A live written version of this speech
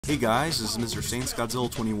Hey guys, this is Mr. Saints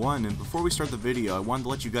Godzilla 21, and before we start the video, I wanted to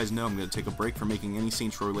let you guys know I'm going to take a break from making any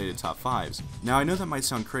Saints Row related top 5s. Now I know that might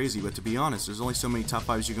sound crazy, but to be honest, there's only so many top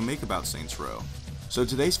 5s you can make about Saints Row. So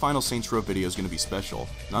today's final Saints Row video is going to be special.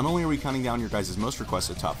 Not only are we counting down your guys' most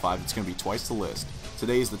requested top 5, it's going to be twice the list.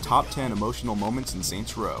 Today is the top 10 emotional moments in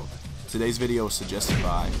Saints Row. Today's video was suggested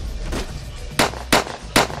by...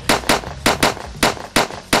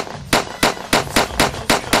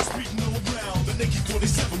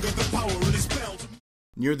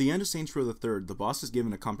 Near the end of Saints Row III, the boss is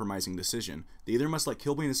given a compromising decision. They either must let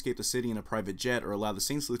Killbane escape the city in a private jet or allow the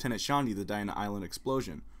Saints Lieutenant Shandy to die in an island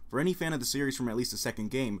explosion. For any fan of the series from at least the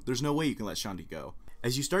second game, there's no way you can let Shandy go.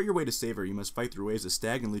 As you start your way to save her, you must fight through waves of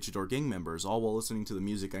Stag and Luchador gang members, all while listening to the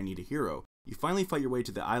music I Need a Hero. You finally fight your way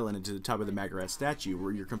to the island and to the top of the Magarat statue,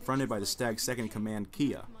 where you're confronted by the Stag's second in command,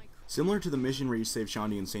 Kia. Similar to the mission where you save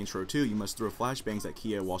Shandy in Saints Row 2, you must throw flashbangs at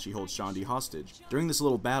Kia while she holds Shandy hostage. During this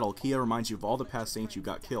little battle, Kia reminds you of all the past Saints you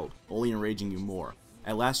got killed, only enraging you more.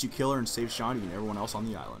 At last you kill her and save Shandy and everyone else on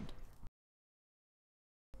the island.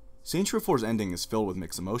 Saints Row 4's ending is filled with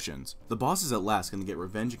mixed emotions. The boss is at last going to get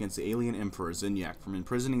revenge against the alien Emperor Zinyak from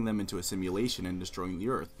imprisoning them into a simulation and destroying the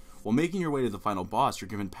Earth. While making your way to the final boss, you're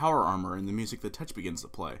given power armor and the music The Touch begins to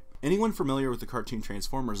play. Anyone familiar with the cartoon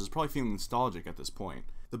Transformers is probably feeling nostalgic at this point.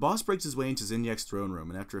 The boss breaks his way into Zinyak's throne room,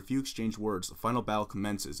 and after a few exchanged words, the final battle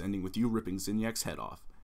commences, ending with you ripping Zinyak's head off.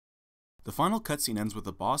 The final cutscene ends with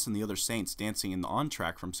the boss and the other Saints dancing in the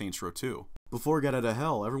on-track from Saints Row 2. Before Get Out of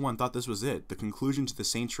Hell, everyone thought this was it, the conclusion to the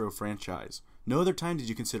Saints Row franchise. No other time did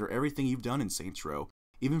you consider everything you've done in Saints Row.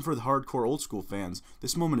 Even for the hardcore old-school fans,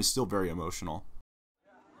 this moment is still very emotional.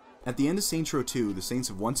 At the end of Saints Row 2, the Saints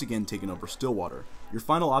have once again taken over Stillwater. Your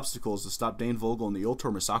final obstacle is to stop Dane Vogel and the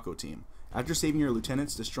Ultor Misako team. After saving your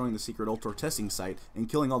lieutenants, destroying the secret Ultor testing site, and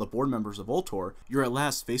killing all the board members of Ultor, you're at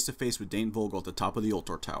last face to face with Dane Vogel at the top of the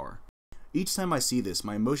Ultor Tower. Each time I see this,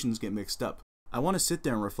 my emotions get mixed up. I want to sit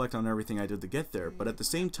there and reflect on everything I did to get there, but at the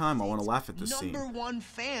same time I want to laugh at this scene. #1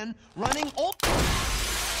 fan running Ultor.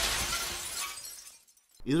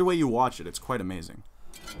 Either way you watch it, it's quite amazing.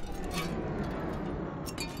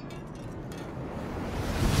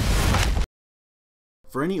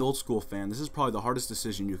 For any old school fan, this is probably the hardest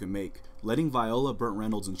decision you can make. Letting Viola, Burt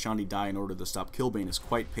Reynolds, and Shandy die in order to stop Killbane is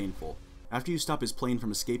quite painful. After you stop his plane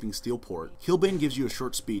from escaping Steelport, Killbane gives you a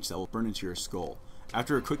short speech that will burn into your skull.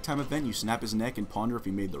 After a quick time event, you snap his neck and ponder if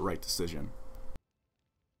he made the right decision.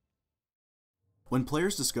 When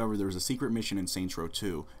players discovered there was a secret mission in Saints Row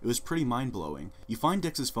 2, it was pretty mind-blowing. You find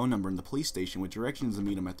Dex's phone number in the police station with directions to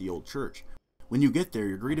meet him at the old church. When you get there,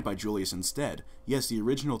 you're greeted by Julius instead. Yes, the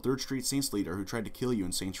original 3rd Street Saints leader who tried to kill you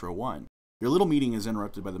in Saints Row 1. Your little meeting is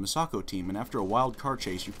interrupted by the Misako team, and after a wild car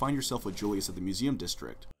chase, you find yourself with Julius at the museum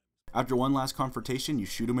district. After one last confrontation, you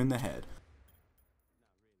shoot him in the head.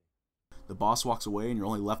 The boss walks away, and you're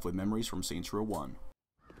only left with memories from Saints Row 1.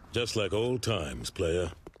 Just like old times,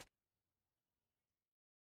 player.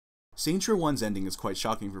 Saints Row 1's ending is quite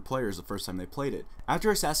shocking for players the first time they played it. After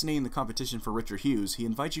assassinating the competition for Richard Hughes, he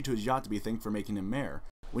invites you to his yacht to be thanked for making him mayor.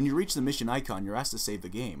 When you reach the mission icon, you're asked to save the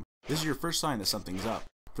game. This is your first sign that something's up.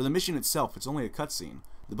 For the mission itself, it's only a cutscene.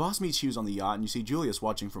 The boss meets Hughes on the yacht, and you see Julius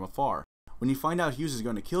watching from afar. When you find out Hughes is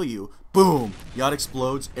going to kill you, boom! Yacht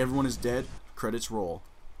explodes, everyone is dead, credits roll.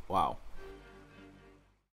 Wow.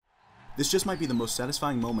 This just might be the most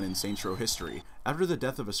satisfying moment in Saints Row history. After the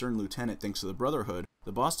death of a certain lieutenant thanks to the Brotherhood,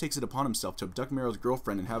 the boss takes it upon himself to abduct Meryl's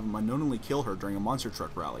girlfriend and have him unknowingly kill her during a monster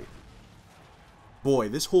truck rally. Boy,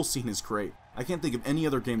 this whole scene is great. I can't think of any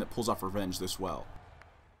other game that pulls off revenge this well.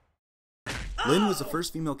 Lynn was the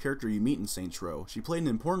first female character you meet in Saints Row. She played an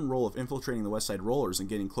important role of infiltrating the West Side Rollers and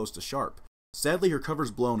getting close to Sharp. Sadly, her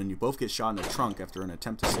cover's blown and you both get shot in the trunk after an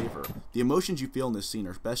attempt to save her. The emotions you feel in this scene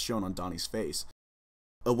are best shown on Donnie's face.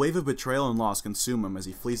 A wave of betrayal and loss consume him as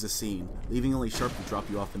he flees the scene, leaving only Sharp to drop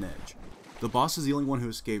you off an edge. The boss is the only one who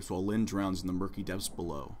escapes while Lynn drowns in the murky depths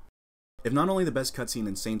below. If not only the best cutscene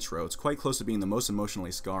in Saints Row, it's quite close to being the most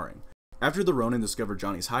emotionally scarring. After the Ronin discover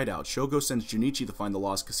Johnny's hideout, Shogo sends Junichi to find the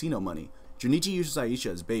lost casino money. Junichi uses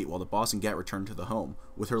Aisha as bait while the boss and Gat return to the home.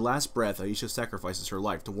 With her last breath, Aisha sacrifices her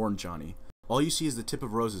life to warn Johnny. All you see is the tip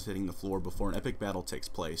of roses hitting the floor before an epic battle takes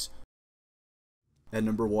place. At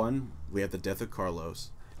number 1, we have the death of Carlos.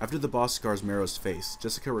 After the boss scars Mero's face,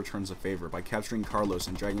 Jessica returns a favor by capturing Carlos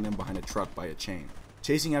and dragging him behind a truck by a chain.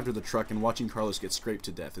 Chasing after the truck and watching Carlos get scraped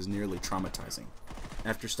to death is nearly traumatizing.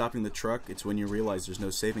 After stopping the truck, it's when you realize there's no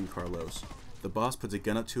saving Carlos. The boss puts a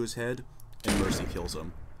gun up to his head, and Mercy kills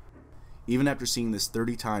him. Even after seeing this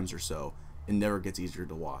 30 times or so, it never gets easier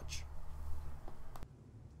to watch.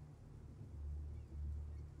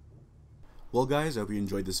 Well guys, I hope you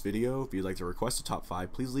enjoyed this video. If you'd like to request a top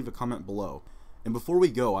 5, please leave a comment below. And before we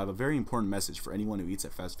go, I have a very important message for anyone who eats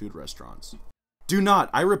at fast food restaurants. Do not,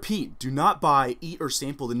 I repeat, do not buy, eat, or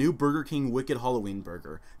sample the new Burger King Wicked Halloween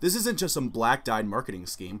Burger. This isn't just some black-dyed marketing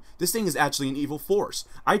scheme. This thing is actually an evil force.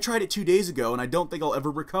 I tried it 2 days ago and I don't think I'll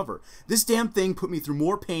ever recover. This damn thing put me through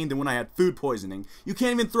more pain than when I had food poisoning. You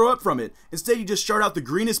can't even throw up from it. Instead you just shart out the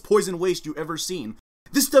greenest poison waste you ever seen.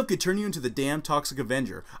 This stuff could turn you into the damn Toxic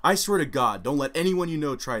Avenger. I swear to God, don't let anyone you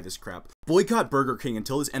know try this crap. Boycott Burger King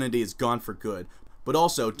until this entity is gone for good. But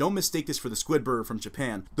also, don't mistake this for the squid burger from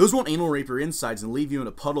Japan. Those won't anal rape your insides and leave you in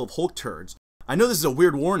a puddle of Hulk turds. I know this is a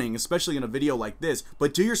weird warning, especially in a video like this,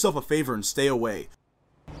 but do yourself a favor and stay away.